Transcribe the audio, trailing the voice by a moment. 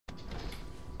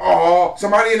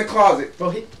Somebody in the closet.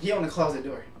 Bro, he on the closet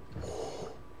door.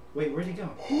 Wait, where'd he go?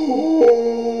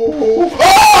 Oh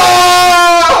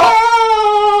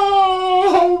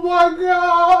my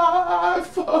God!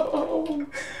 Oh.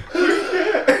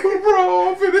 Bro,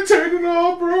 I'm finna turn it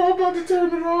off, bro. I'm about to turn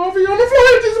it off. He on the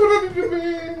floor, just went under the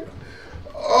bed.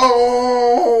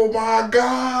 Oh my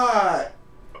God!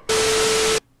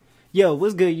 Yo,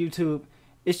 what's good, YouTube?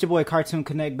 It's your boy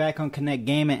CartoonConnect back on Connect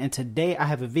Gaming, and today I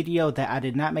have a video that I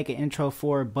did not make an intro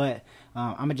for, but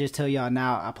I'm gonna just tell y'all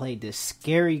now. I played this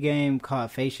scary game called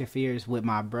Face Your Fears with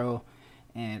my bro,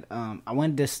 and I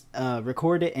wanted to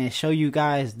record it and show you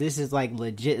guys. This is like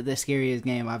legit the scariest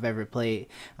game I've ever played.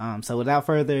 So without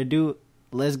further ado,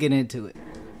 let's get into it.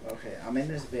 Okay, I'm in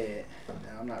this bed.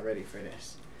 Now, I'm not ready for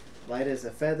this. Light as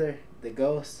a feather, the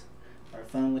ghost, or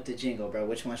fun with the jingle, bro.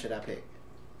 Which one should I pick?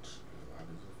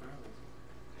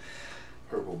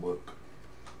 Purple book.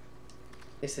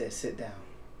 It says sit down.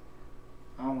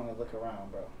 I don't want to look around,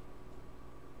 bro.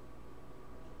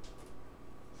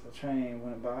 So train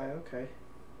went by, okay.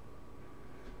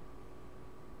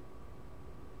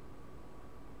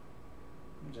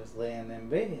 I'm just laying in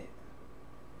bed.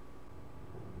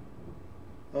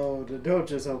 Oh, the door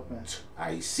just opened.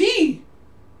 I see.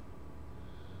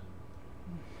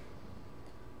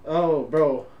 Oh,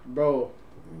 bro.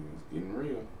 It's getting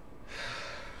real.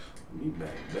 Me back.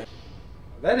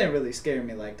 That didn't really scare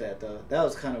me like that, though. That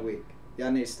was kind of weak.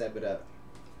 Y'all need to step it up.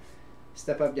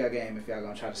 Step up your game if y'all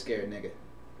gonna try to scare a nigga.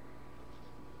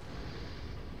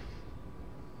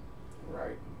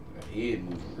 Right. The head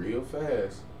moving real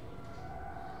fast.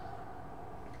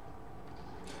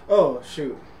 Oh,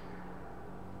 shoot.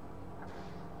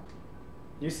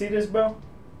 You see this, bro?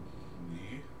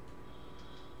 Yeah.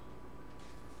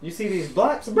 You see these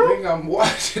blocks, bro? I think I'm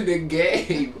watching the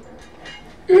game.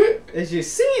 Is you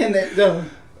seeing it, though?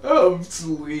 I'm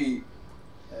sweet.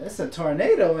 It's a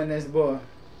tornado in this boy.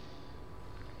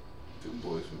 Them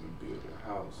boys finna build a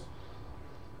house.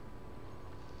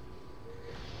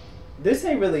 This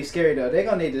ain't really scary, though. They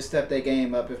gonna need to step their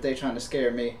game up if they trying to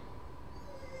scare me.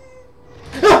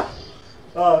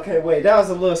 Oh, okay, wait. That was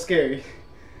a little scary.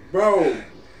 Bro.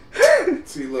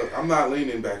 See, look. I'm not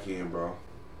leaning back in, bro.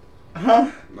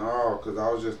 Huh? No, because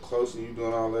I was just close and you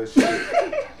doing all that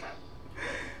shit.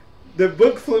 The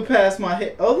book flew past my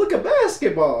head. Oh, look, a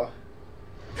basketball.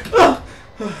 Oh,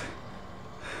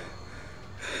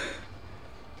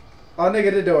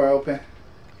 nigga, the door open.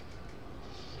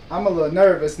 I'm a little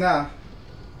nervous now.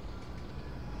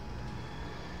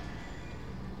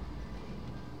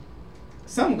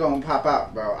 Something gonna pop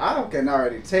out, bro. I can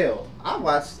already tell. I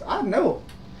know.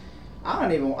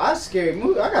 I scary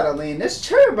move. I gotta lean this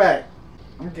chair back.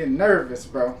 I'm getting nervous,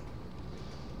 bro.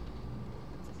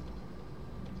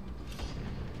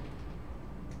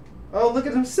 Oh, look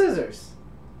at them scissors.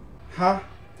 Huh?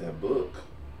 That book.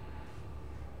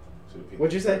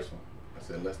 What'd you say? I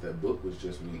said, unless that book was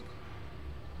just weak.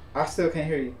 I still can't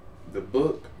hear you. The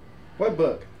book. What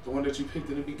book? The one that you picked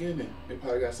in the beginning. It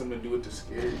probably got something to do with the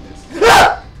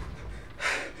scariness.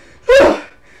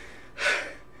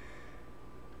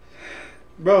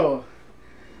 Bro,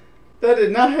 that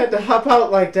did not have to hop out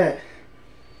like that.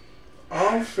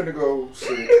 I'm finna go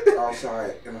sit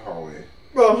outside in the hallway.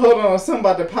 Bro, hold on. Something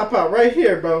about to pop out right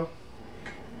here, bro.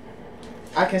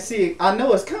 I can see it. I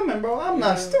know it's coming, bro. I'm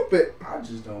not stupid. I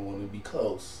just don't want to be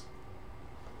close.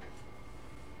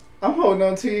 I'm holding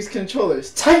on to these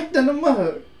controllers tight than a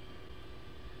mug.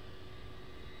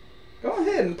 Go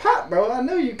ahead and pop, bro. I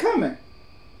know you coming.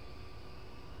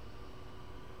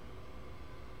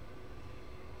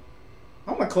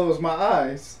 I'm going to close my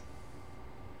eyes.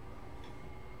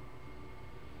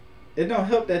 It don't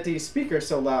help that these speakers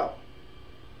so loud.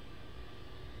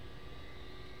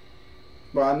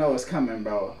 Bro, I know it's coming,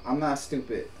 bro. I'm not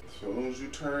stupid. As soon as you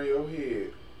turn your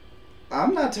head.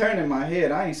 I'm not turning my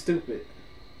head. I ain't stupid.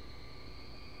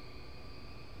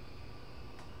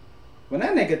 When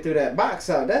that nigga threw that box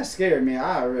out, that scared me.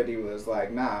 I already was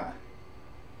like, nah.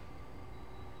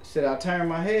 Should I turn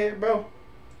my head, bro?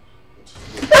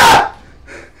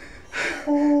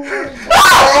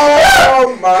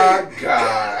 Oh my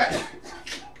God.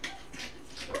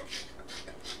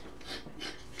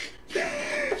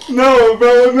 No,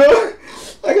 bro, no.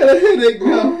 I got a headache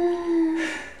now.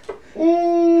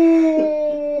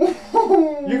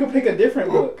 You can pick a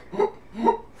different book.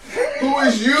 Who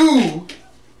is you?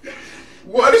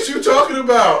 What is you talking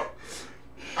about?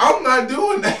 I'm not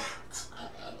doing that.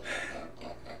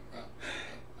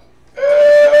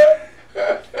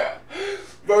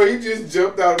 Bro, he just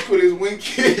jumped out and put his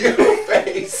winky in your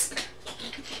face.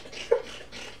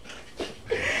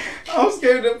 I'm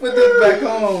scared to put this back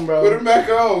on, bro. bro. Put him back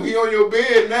on. He on your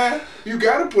bed now. You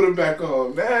gotta put him back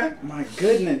on, man. My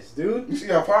goodness, dude. You see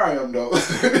how far I am, though.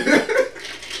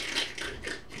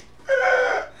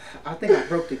 I think I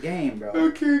broke the game, bro.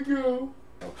 Okay, go.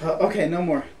 Okay, no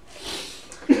more.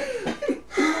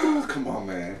 Come on,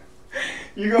 man.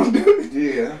 You gonna do it?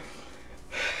 Yeah.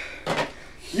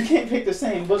 You can't pick the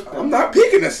same book, though. I'm not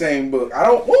picking the same book. I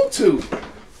don't want to.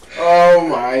 Oh,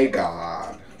 my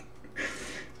God.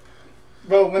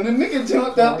 Bro, when the nigga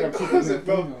jumped out the closet,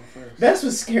 bro, that's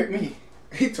what scared me.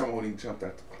 He told me when he jumped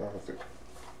out the closet.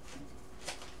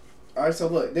 Alright, so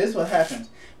look, this is what happens.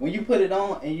 When you put it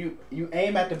on and you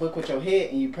aim at the book with your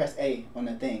head and you press A on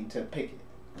the thing to pick it.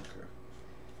 Okay.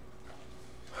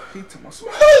 He told me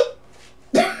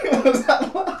Was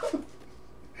that loud?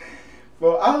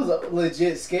 Bro, I was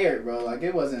legit scared, bro. Like,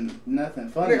 it wasn't nothing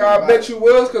funny. Nigga, I bet you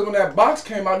was, because when that box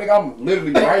came out, nigga, I'm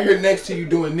literally right here next to you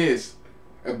doing this.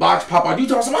 A box pop out, you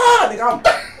talking some, nigga, I'm...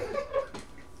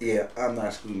 Yeah, I'm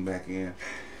not scooting back in.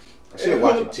 I should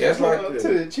watch it just like this.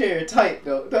 Hold on to the chair tight,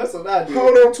 though. That's what I do.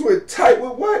 Hold on to it tight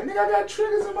with what? Nigga, I got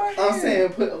triggers in my hand. I'm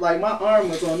saying, my arm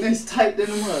was on this, tighten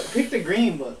them up. Pick the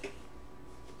green book.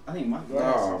 I think my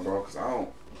glasses. Nah, bro, because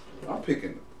I'm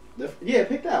picking... Yeah,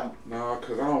 pick that one. Nah,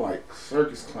 because I don't like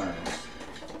circus clowns.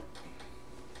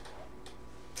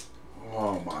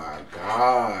 Oh, my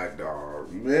God,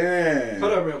 dog. Man.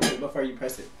 Hold on real quick before you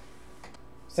press it.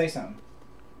 Say something.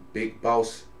 Big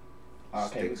Boss.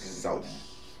 Okay, Stick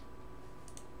sauce.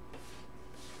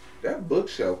 That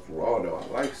bookshelf raw, though. I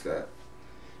likes that.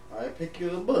 Alright, pick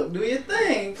you a book. Do your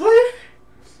thing, player.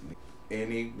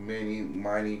 Any, many,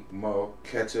 miny, mo,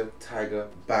 catcher, tiger,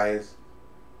 bias,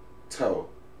 toe.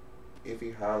 If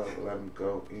he holler, let him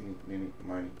go. Any, many,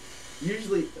 miny.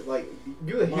 Usually, like,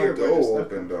 you would My hear door where the stuff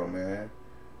open, comes though, from. man.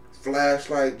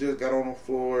 Flashlight just got on the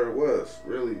floor. It was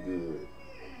really good.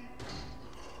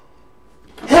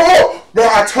 Oh! Bro,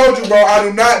 I told you, bro, I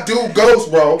do not do ghosts,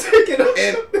 bro. Take it up.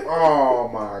 And, oh,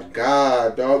 my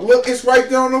God, dog. Look, it's right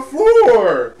there on the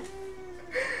floor.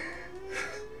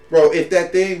 Bro, if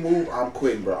that thing move, I'm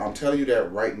quitting, bro. I'm telling you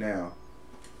that right now.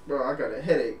 Bro, I got a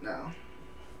headache now.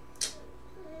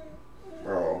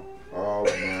 Bro, oh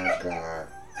my God.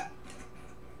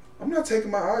 I'm not taking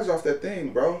my eyes off that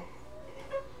thing, bro.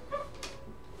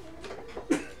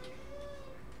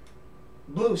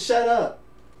 Blue, shut up.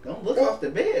 Don't look off the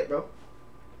bed, bro.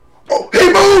 Oh,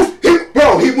 he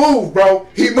moved! He moved, bro.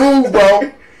 He moved,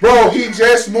 bro. Bro, he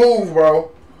just moved,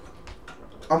 bro.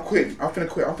 I'm quitting. I'm finna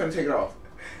quit. I'm finna take it off.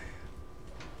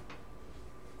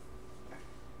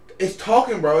 It's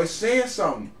talking, bro. It's saying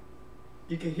something.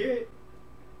 You can hear it.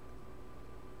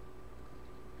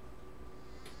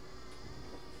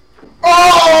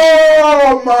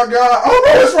 Oh my God! Oh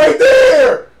no, it's right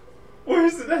there! Where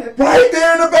is it at? Right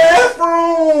there in the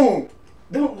bathroom!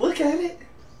 Don't look at it.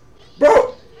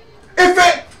 Bro, in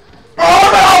fact,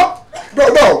 oh no! Bro,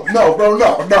 no, bro, no,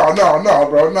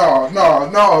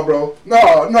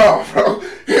 bro,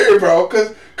 here, bro,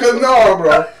 cause no,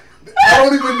 bro. I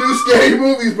don't even do scary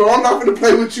movies, bro. I'm not gonna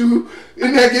play with you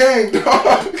in that game,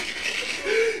 dog.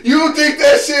 You think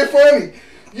that shit funny?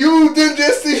 You didn't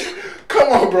just see.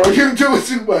 Come on, bro. You doing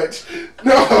too much.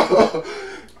 No,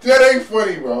 that ain't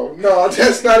funny, bro. No,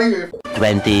 that's not even.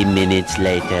 20 minutes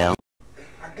later.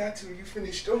 I got to. You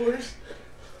finished yours?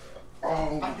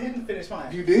 Oh, I didn't finish mine.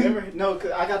 You did? Remember? No,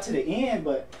 cause I got to the end,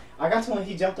 but I got to when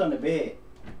he jumped on the bed.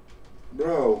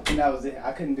 bro. And that was it.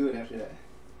 I couldn't do it after that.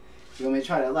 You want me to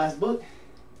try that last book?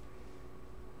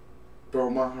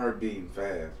 Bro, my heart beating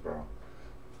fast, bro.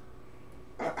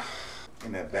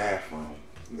 In that bathroom.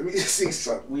 Let me just see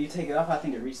something. When you take it off, I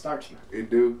think it restarts you. It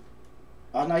do?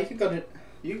 Oh no, you can go to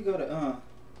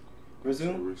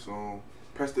resume. Resume.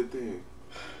 Press the thing.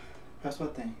 Press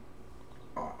what thing?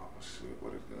 Oh shit,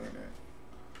 what is going on?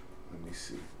 Let me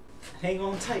see. Hang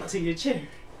on tight to your chair.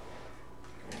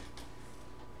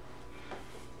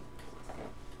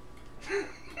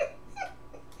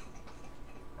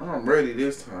 I'm ready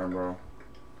this time, bro.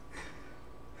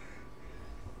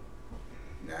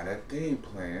 Now that thing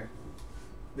playing.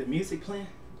 The music playing?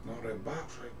 No, that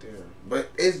box right there. But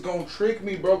it's gonna trick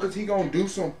me, bro, because he gonna do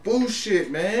some fool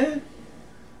shit, man.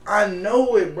 I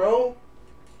know it, bro.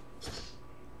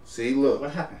 See, look.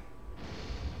 What happened?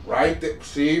 Right there.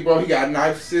 See, bro, he got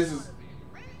knife, scissors.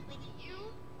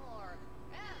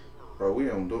 Bro, we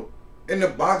don't do. And the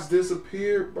box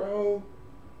disappeared, bro.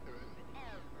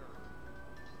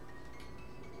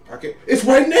 It's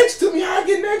right next to me. How I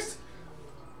get next?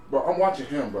 Bro, I'm watching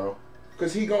him, bro.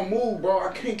 Because he gonna move, bro.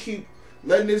 I can't keep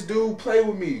letting this dude play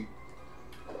with me.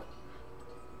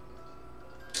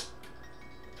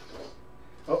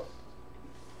 Oh.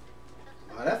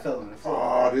 Oh, that fell on the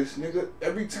floor. Oh, this nigga.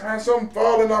 Every time something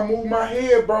fall and I move my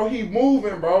head, bro, he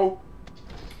moving, bro.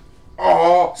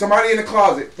 Oh, somebody in the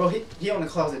closet. Bro, he on the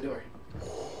closet door.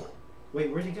 Wait,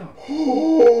 where'd he go?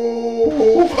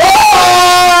 Oh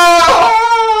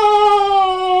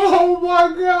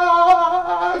my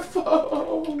God.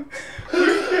 Oh.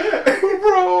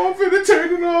 Bro, I'm finna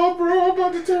turn it off, bro. I'm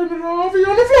about to turn it off. He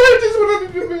on the floor, just went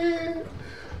under the bed.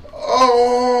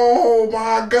 Oh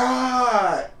my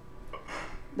God.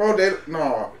 Bro,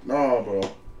 no, bro.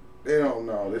 They don't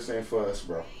know. This ain't for us,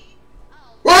 bro.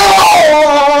 Oh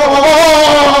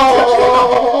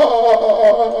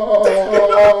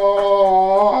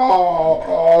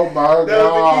my God. That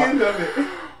was the end of it.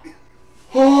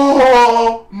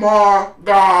 Oh my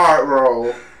God,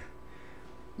 bro.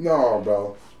 No,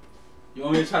 bro. You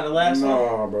want me to try the last one?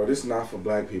 No, bro. This is not for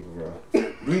black people, bro.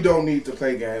 We don't need to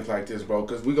play games like this, bro,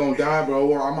 because we gonna die, bro,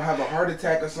 or I'm gonna have a heart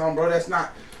attack or something, bro. That's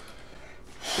not...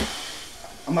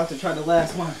 I'm about to try the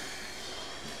last one.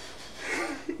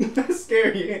 That's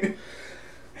scary, ain't it?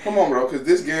 Come on, bro, because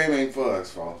this game ain't for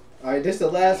us, bro. Alright, this is the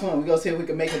last one. We're going to see if we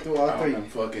can make it through all three. I'm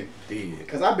fucking dead.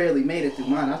 Because I barely made it through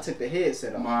mine. I took the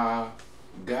headset off. My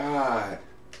God.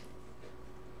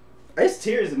 There's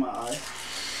tears in my eyes.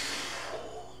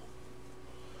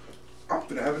 I'm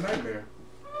finna have a nightmare.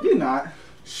 You not.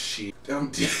 Shit, I'm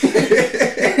dead.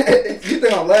 You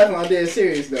think I'm laughing? I'm dead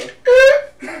serious, though.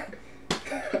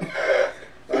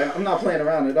 I'm not playing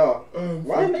around at all.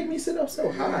 Why it make me sit up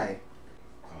so high?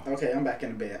 Okay, I'm back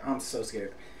in the bed. I'm so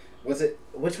scared.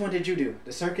 Which one did you do?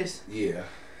 The circus? Yeah.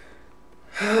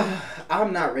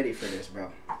 I'm not ready for this,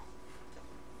 bro.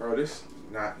 Bro, this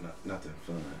not nothing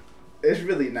fun. It's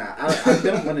really not. I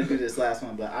don't want to do this last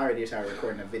one, but I already started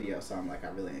recording a video, so I'm like, I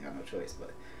really ain't got no choice.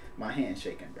 But my hand's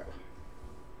shaking, bro.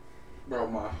 Bro,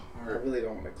 my I heart really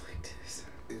don't want to click this.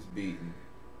 is beating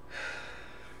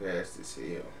fast as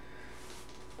hell.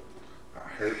 I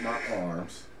hurt my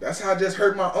arms. That's how I just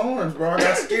hurt my arms, bro. I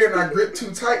got scared and I gripped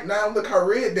too tight. Now look how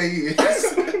red they is.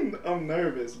 I'm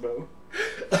nervous, bro.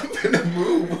 I'm gonna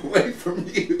move away from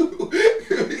you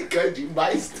because you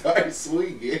might start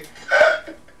swinging.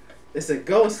 It's a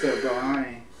ghost, though, bro. I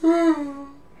ain't.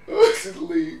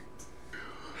 Sleep.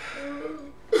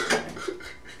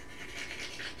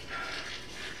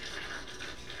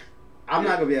 I'm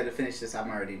not gonna be able to finish this. I'm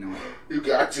already knowing. You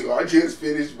got to. I just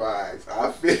finished mine.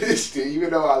 I finished it,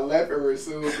 even though I left it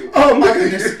resumed. Oh my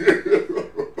goodness.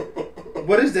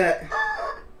 What is that?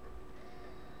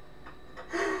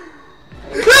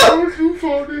 Don't you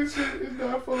phone this shit? It's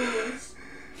not for us.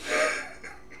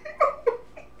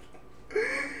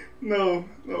 No,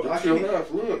 I Chill can't.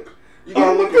 enough. Look. You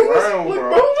gotta look around, look,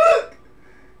 bro. Look.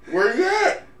 Where you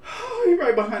at? Oh, he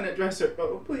right behind that dresser,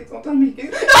 bro. Please don't tell me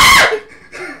again.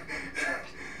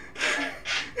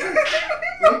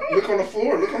 Look on the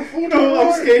floor. Look on the floor. No,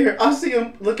 I'm scared. I see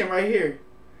him looking right here.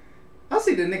 I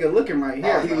see the nigga looking right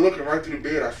here. Oh, he looking right through the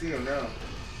bed. I see him now.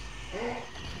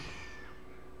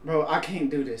 Bro, I can't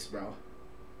do this, bro.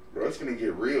 Bro, it's gonna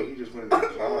get real. He just went in the I'm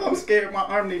closet. scared. My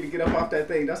arm need to get up off that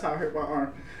thing. That's how I hurt my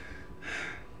arm.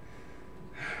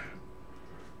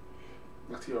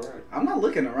 Look to your right. I'm not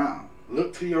looking around.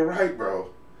 Look to your right, bro.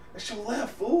 That's your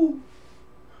left, fool.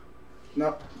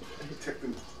 No. Check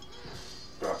them.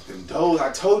 Bro, them doors.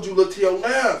 I told you look to your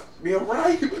left. Me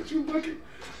right, but you looking.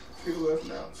 See the left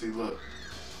now. See, look.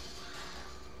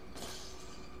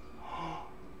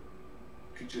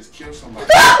 You just killed somebody.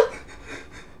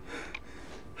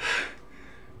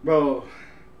 Bro.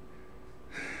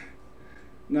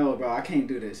 No, bro. I can't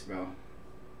do this, bro.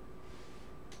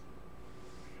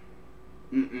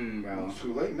 Bro. It's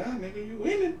too late now, nigga. You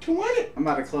in it. You in it. I'm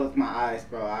about to close my eyes,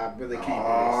 bro. I really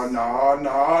can't do this.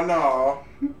 No.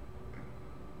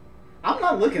 I'm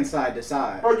not looking side to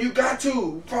side. Bro, you got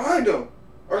to find him,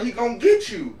 or he gonna get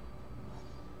you.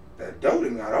 That door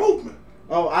done got open.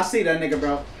 Oh, I see that nigga,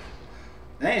 bro.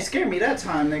 They ain't scared me that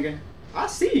time, nigga. I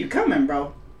see you coming,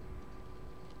 bro.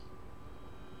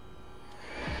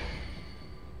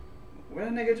 Where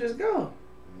that nigga just go?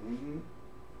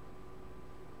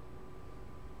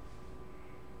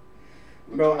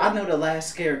 Bro, I know the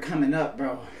last scare coming up,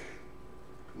 bro.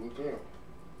 Look up.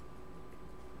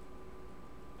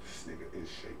 This nigga is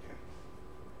shaking.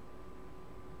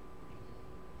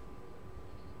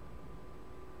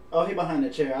 Oh, he behind the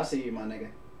chair. I see you, my nigga.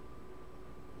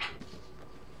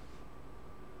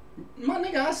 My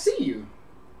nigga, I see you.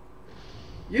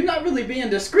 You're not really being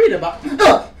discreet about...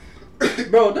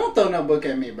 Bro, don't throw no book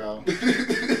at me, bro. He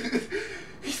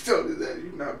told us that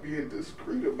you're not being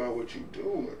discreet about what you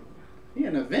doing. He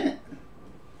in a vent.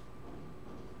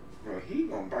 Bro, he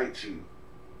gonna bite you.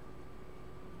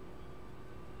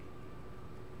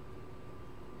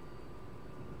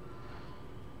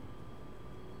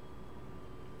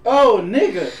 Oh,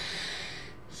 nigga.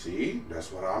 See,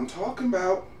 that's what I'm talking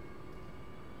about.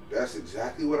 That's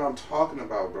exactly what I'm talking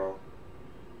about, bro.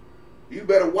 You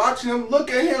better watch him. Look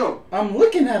at him. I'm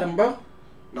looking at him, bro.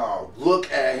 No,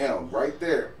 look at him right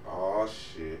there. Oh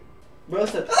shit. Bro,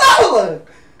 it's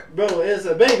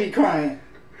a baby crying.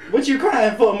 What you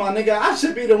crying for, my nigga? I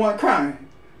should be the one crying.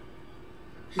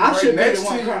 I should be the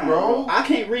one crying, bro. I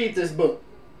can't read this book.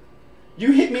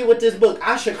 You hit me with this book,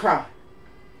 I should cry.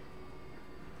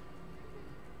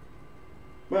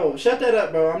 Bro, shut that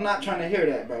up, bro. I'm not trying to hear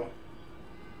that, bro.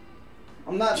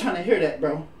 I'm not trying to hear that,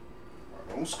 bro.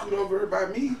 Don't scoot over here by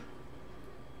me.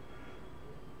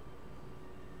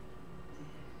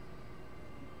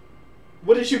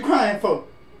 What is you crying for?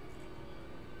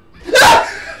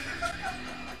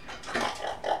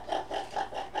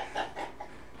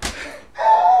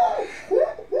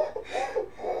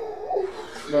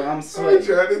 Bro, I'm sweating. I'm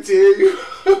trying to tell you.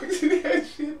 That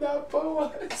shit not for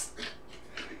us.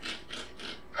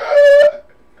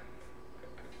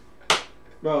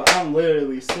 Bro, I'm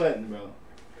literally sweating, bro.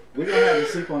 We're gonna have to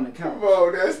sleep on the couch.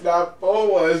 Bro, that's not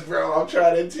for us, bro. I'm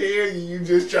trying to tell you. You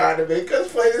just trying to make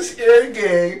us play the scary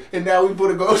game, and now we put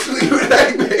to go sleep with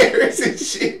nightmares and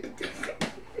shit.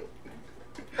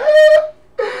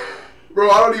 Bro,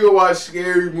 I don't even watch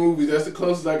scary movies. That's the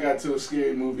closest I got to a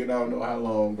scary movie, and I don't know how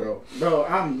long, bro. Bro,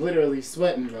 I'm literally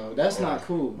sweating, bro. That's not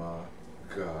cool. My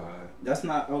God. That's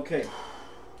not okay.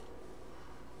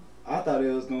 I thought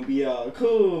it was gonna be all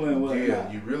cool and whatnot.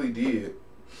 Yeah, you really did.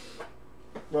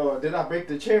 Bro, did I break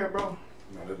the chair, bro?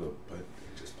 No, that little button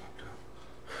just popped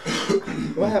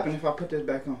out. What happened if I put this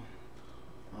back on?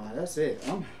 That's it.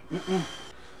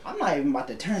 I'm not even about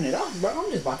to turn it off, bro.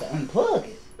 I'm just about to unplug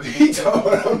it. He told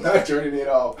me I'm not turning it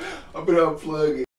off. I'm gonna unplug it.